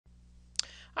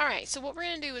Alright, so what we're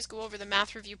going to do is go over the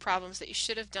math review problems that you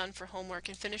should have done for homework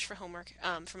and finish for homework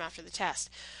from after the test.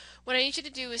 What I need you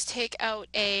to do is take out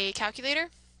a calculator,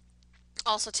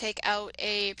 also take out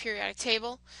a periodic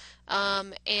table,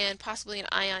 and possibly an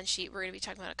ion sheet. We're going to be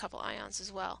talking about a couple ions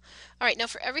as well. Alright, now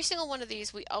for every single one of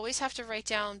these, we always have to write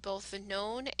down both the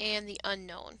known and the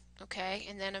unknown. Okay,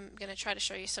 and then I'm going to try to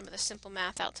show you some of the simple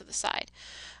math out to the side.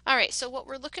 Alright, so what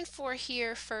we're looking for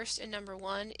here first in number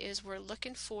one is we're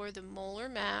looking for the molar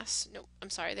mass. No,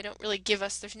 I'm sorry, they don't really give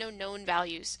us, there's no known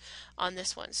values on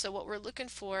this one. So what we're looking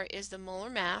for is the molar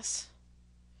mass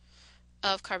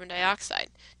of carbon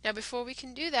dioxide. Now before we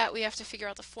can do that, we have to figure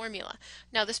out the formula.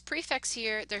 Now this prefix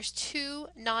here, there's two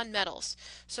nonmetals.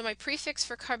 So my prefix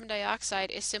for carbon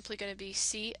dioxide is simply going to be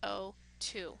CO2.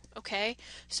 Okay,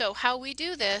 so how we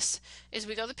do this is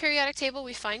we go to the periodic table,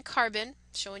 we find carbon,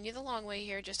 showing you the long way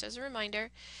here just as a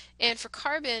reminder, and for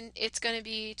carbon it's going to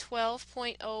be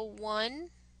 12.01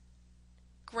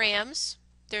 grams.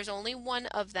 There's only one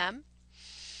of them.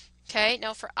 Okay,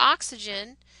 now for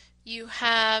oxygen you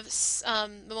have the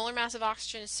molar mass of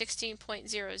oxygen is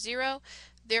 16.00.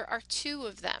 There are two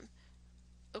of them.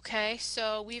 Okay,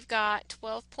 so we've got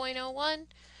 12.01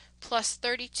 plus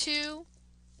 32,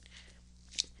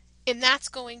 and that's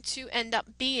going to end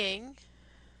up being,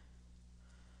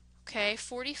 okay,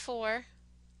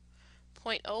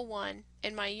 44.01,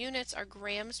 and my units are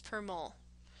grams per mole.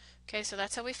 Okay, so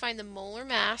that's how we find the molar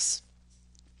mass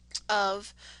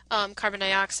of carbon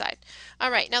dioxide.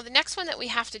 All right, now the next one that we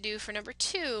have to do for number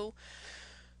two,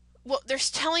 well, they're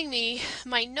telling me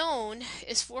my known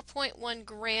is 4.1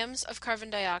 grams of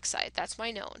carbon dioxide. That's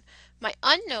my known. My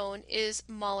unknown is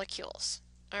molecules.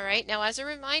 All right, now as a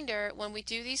reminder, when we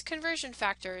do these conversion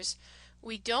factors,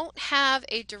 we don't have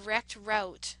a direct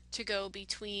route to go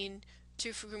between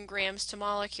from grams to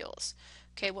molecules.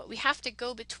 Okay, what we have to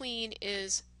go between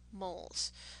is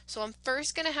moles. So I'm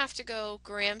first going to have to go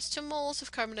grams to moles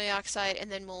of carbon dioxide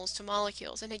and then moles to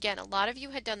molecules. And again, a lot of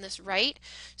you had done this right,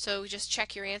 so just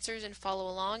check your answers and follow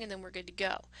along and then we're good to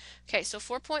go. Okay, so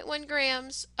 4.1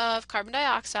 grams of carbon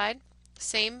dioxide,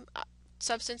 same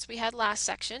substance we had last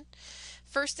section.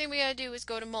 First thing we gotta do is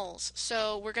go to moles.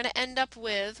 So we're going to end up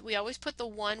with, we always put the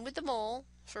 1 with the mole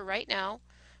for right now,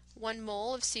 1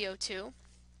 mole of CO2,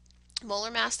 molar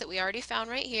mass that we already found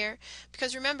right here,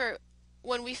 because remember,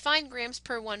 when we find grams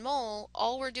per 1 mole,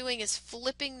 all we're doing is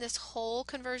flipping this whole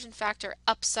conversion factor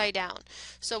upside down.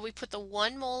 So we put the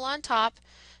 1 mole on top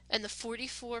and the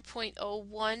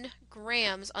 44.01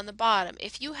 grams on the bottom.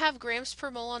 If you have grams per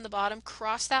mole on the bottom,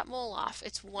 cross that mole off.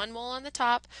 It's 1 mole on the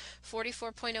top,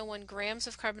 44.01 grams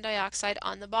of carbon dioxide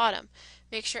on the bottom.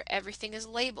 Make sure everything is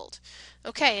labeled.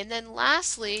 Okay, and then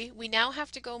lastly, we now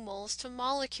have to go moles to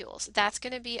molecules. That's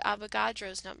going to be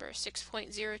Avogadro's number,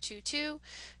 6.022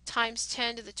 times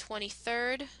 10 to the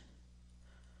 23rd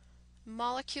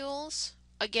molecules.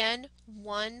 Again,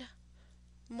 1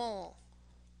 mole.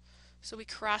 So we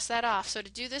cross that off. So to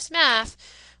do this math,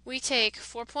 we take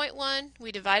 4.1,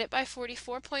 we divide it by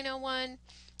 44.01,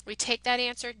 we take that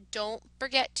answer, don't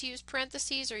forget to use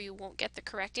parentheses or you won't get the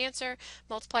correct answer,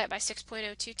 multiply it by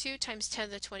 6.022 times 10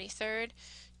 to the 23rd,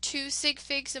 2 sig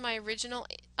figs in my original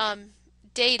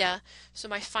data, so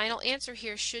my final answer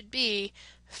here should be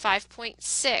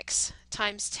 5.6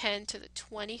 times 10 to the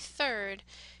 23rd,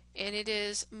 and it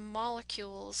is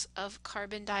molecules of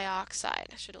carbon dioxide.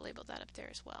 I should have labeled that up there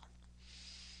as well.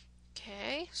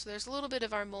 Okay, so there's a little bit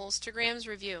of our moles to grams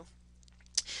review.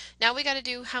 Now we got to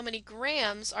do how many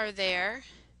grams are there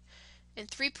in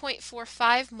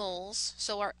 3.45 moles,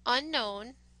 so our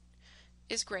unknown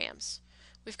is grams.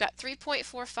 We've got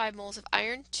 3.45 moles of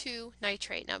iron 2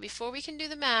 nitrate. Now before we can do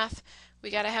the math, we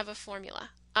got to have a formula.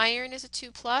 Iron is a 2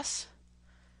 plus,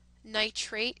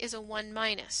 nitrate is a 1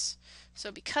 minus. So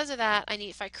because of that, I need,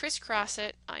 if I crisscross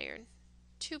it, iron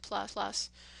 2 plus,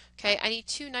 okay, I need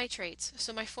 2 nitrates.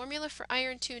 So my formula for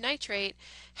iron 2 nitrate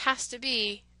has to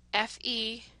be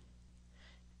FeNO3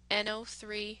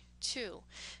 2.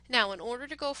 Now, in order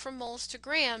to go from moles to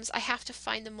grams, I have to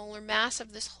find the molar mass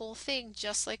of this whole thing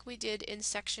just like we did in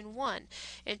section 1.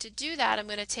 And to do that, I'm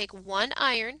going to take 1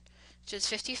 iron, which is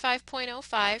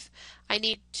 55.05. I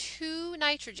need 2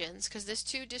 nitrogens because this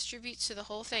 2 distributes to the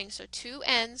whole thing, so 2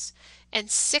 N's and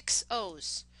 6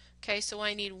 O's. Okay, so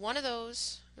I need 1 of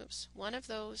those,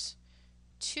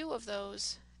 2 of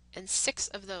those, and 6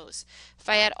 of those. If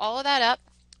I add all of that up,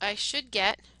 I should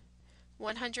get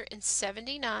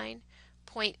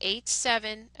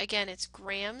 179.87. Again, it's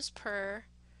grams per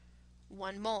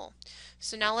 1 mole.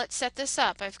 So now let's set this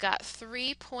up. I've got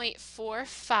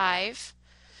 3.45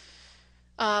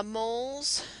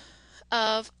 moles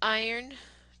of iron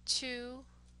 2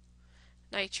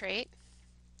 nitrate.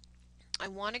 I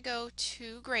want to go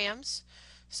 2 grams,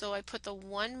 so I put the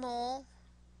 1 mole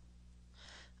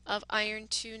of iron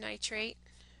 2 nitrate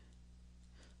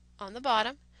on the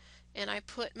bottom, and I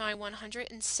put my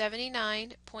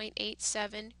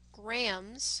 179.87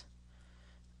 grams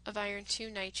of iron 2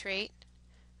 nitrate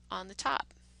on the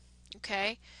top.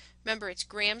 Okay? Remember, it's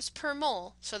grams per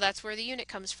mole, so that's where the unit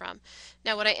comes from.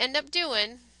 Now what I end up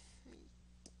doing,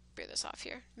 bear this off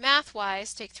here,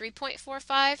 math-wise, take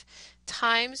 3.45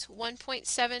 times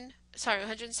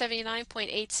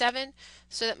 179.87,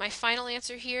 so that my final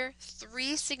answer here,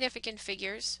 3 significant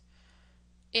figures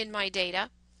in my data.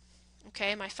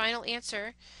 Okay, my final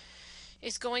answer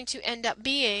is going to end up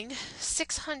being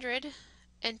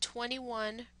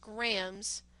 621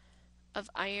 grams of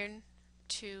iron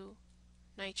 2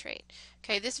 nitrate.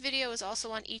 Okay, this video is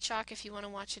also on eChalk if you want to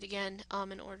watch it again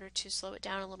in order to slow it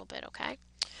down a little bit, okay?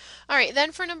 All right,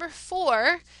 then for number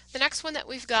 4, the next one that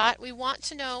we've got, we want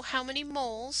to know how many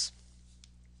moles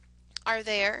are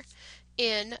there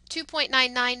in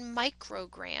 2.99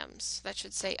 micrograms, that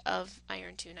should say, of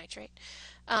iron 2 nitrate.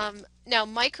 Now,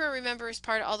 micro, remember, is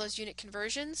part of all those unit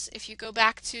conversions. If you go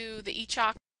back to the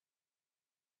eChalk,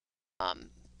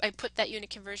 I put that unit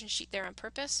conversion sheet there on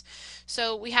purpose.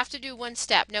 So we have to do one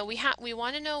step. Now we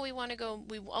want to know,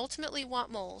 we ultimately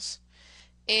want moles.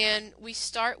 And we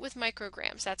start with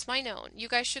micrograms. That's my known. You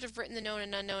guys should have written the known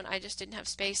and unknown. I just didn't have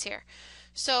space here.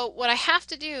 So what I have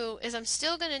to do is I'm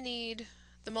still going to need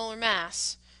the molar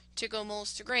mass to go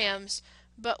moles to grams,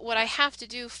 but what I have to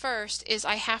do first is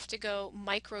I have to go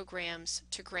micrograms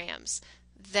to grams,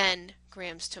 then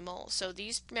grams to moles. So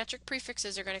these metric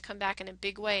prefixes are going to come back in a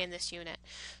big way in this unit.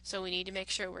 So we need to make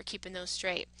sure we're keeping those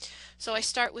straight. So I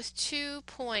start with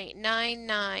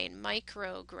 2.99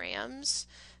 micrograms.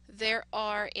 There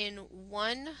are in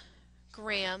 1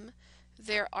 gram,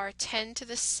 there are 10 to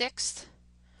the 6th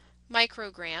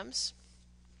micrograms.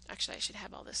 Actually, I should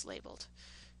have all this labeled.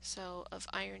 So of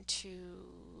iron 2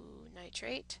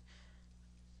 nitrate,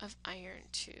 of iron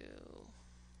 2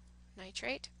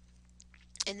 nitrate.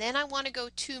 And then I want to go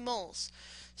 2 moles.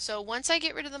 So once I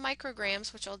get rid of the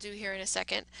micrograms, which I'll do here in a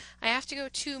second, I have to go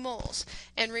 2 moles.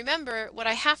 And remember, what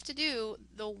I have to do,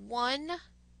 the 1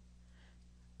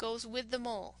 goes with the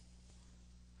mole.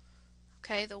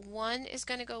 Okay, the 1 is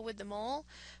going to go with the mole.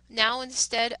 Now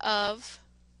instead of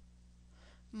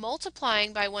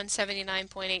multiplying by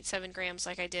 179.87 grams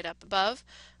like I did up above,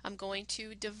 I'm going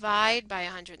to divide by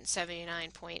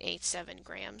 179.87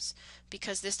 grams,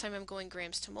 because this time I'm going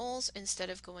grams to moles instead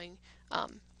of going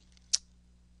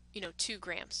 2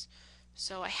 grams.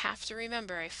 So I have to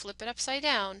remember, I flip it upside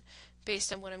down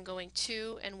based on what I'm going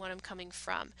to and what I'm coming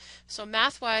from. So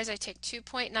math-wise, I take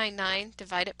 2.99,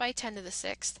 divide it by 10 to the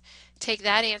 6th, take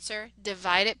that answer,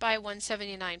 divide it by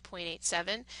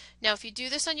 179.87. Now if you do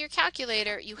this on your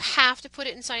calculator, you have to put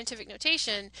it in scientific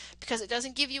notation because it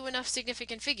doesn't give you enough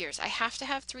significant figures. I have to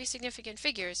have 3 significant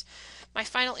figures. My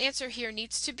final answer here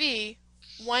needs to be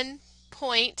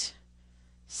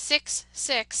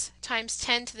 1.66 times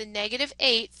 10 to the negative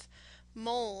 8th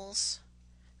moles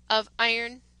of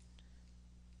iron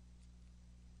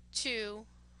 2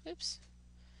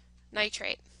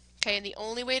 nitrate. Okay, and the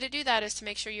only way to do that is to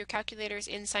make sure your calculator is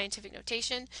in scientific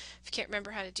notation. If you can't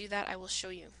remember how to do that, I will show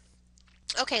you.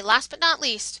 Okay, last but not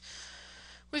least,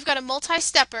 we've got a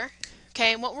multi-stepper.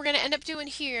 Okay, and what we're going to end up doing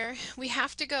here, we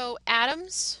have to go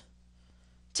atoms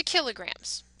to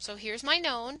kilograms. So here's my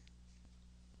known,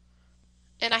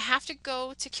 and I have to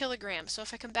go to kilograms. So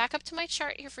if I come back up to my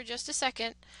chart here for just a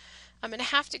second, I'm going to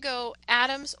have to go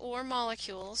atoms or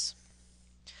molecules.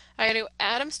 I got to go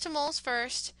atoms to moles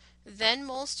first, then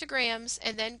moles to grams,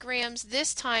 and then grams.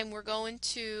 This time we're going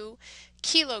to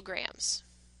kilograms.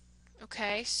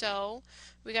 Okay, so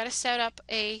we got to set up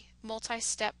a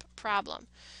multi-step problem.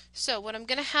 So what I'm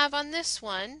going to have on this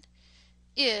one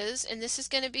is, and this is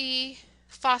going to be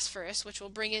phosphorus, which we'll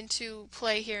bring into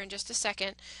play here in just a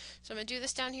second. So I'm going to do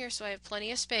this down here so I have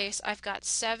plenty of space. I've got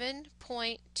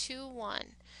 7.21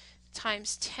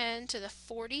 times 10 to the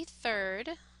 43rd.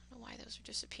 I don't know why those are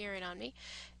disappearing on me.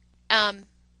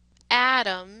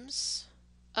 Atoms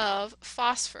of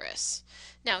phosphorus.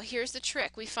 Now here's the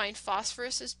trick. We find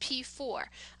phosphorus as P4.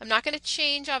 I'm not going to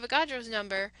change Avogadro's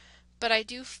number, but I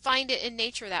do find it in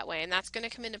nature that way, and that's going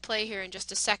to come into play here in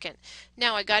just a second.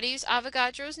 Now I got to use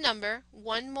Avogadro's number.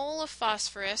 1 mole of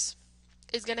phosphorus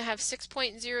is going to have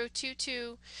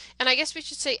 6.022, and I guess we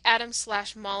should say atoms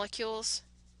 / molecules,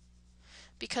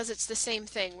 because it's the same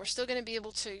thing. We're still going to be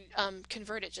able to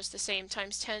convert it just the same,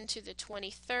 times 10 to the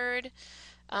 23rd.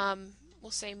 We'll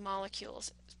say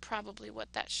molecules is probably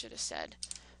what that should have said,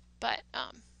 but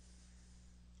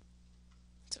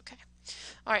it's okay.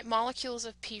 All right, molecules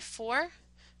of P4.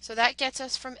 So that gets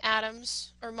us from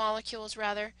atoms, or molecules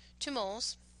rather, to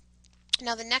moles.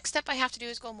 Now the next step I have to do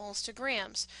is go moles to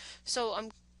grams. So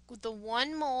the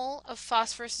 1 mole of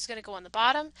phosphorus is going to go on the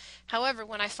bottom. However,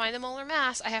 when I find the molar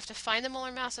mass, I have to find the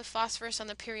molar mass of phosphorus on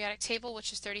the periodic table,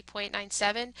 which is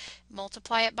 30.97,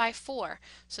 multiply it by 4.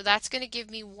 So that's going to give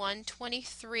me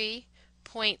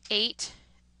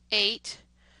 123.88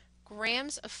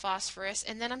 grams of phosphorus,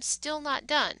 and then I'm still not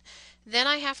done. Then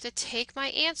I have to take my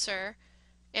answer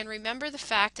and remember the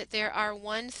fact that there are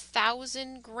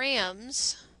 1,000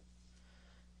 grams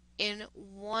in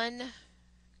 1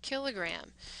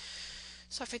 kilogram.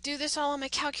 So if I do this all on my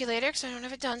calculator, because I don't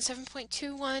have it done,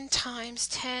 7.21 times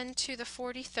 10 to the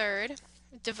 43rd,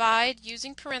 divide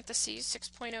using parentheses,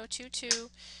 6.022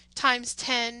 times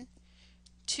 10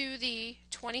 to the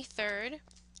 23rd.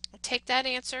 Take that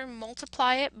answer,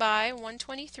 multiply it by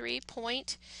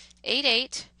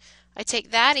 123.88. I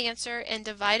take that answer and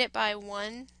divide it by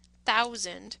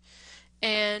 1,000.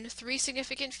 And 3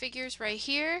 significant figures right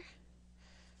here.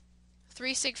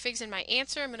 3 sig figs in my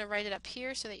answer. I'm going to write it up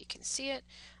here so that you can see it.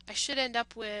 I should end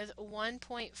up with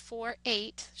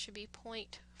 1.48, should be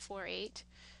 0.48,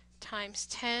 times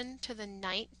 10 to the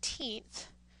 19th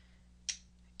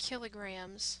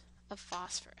kilograms of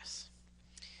phosphorus.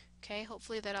 Okay,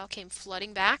 hopefully that all came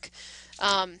flooding back.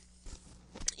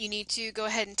 You need to go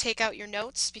ahead and take out your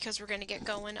notes because we're going to get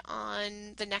going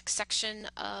on the next section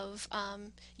of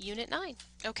Unit 9.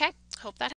 Okay, hope that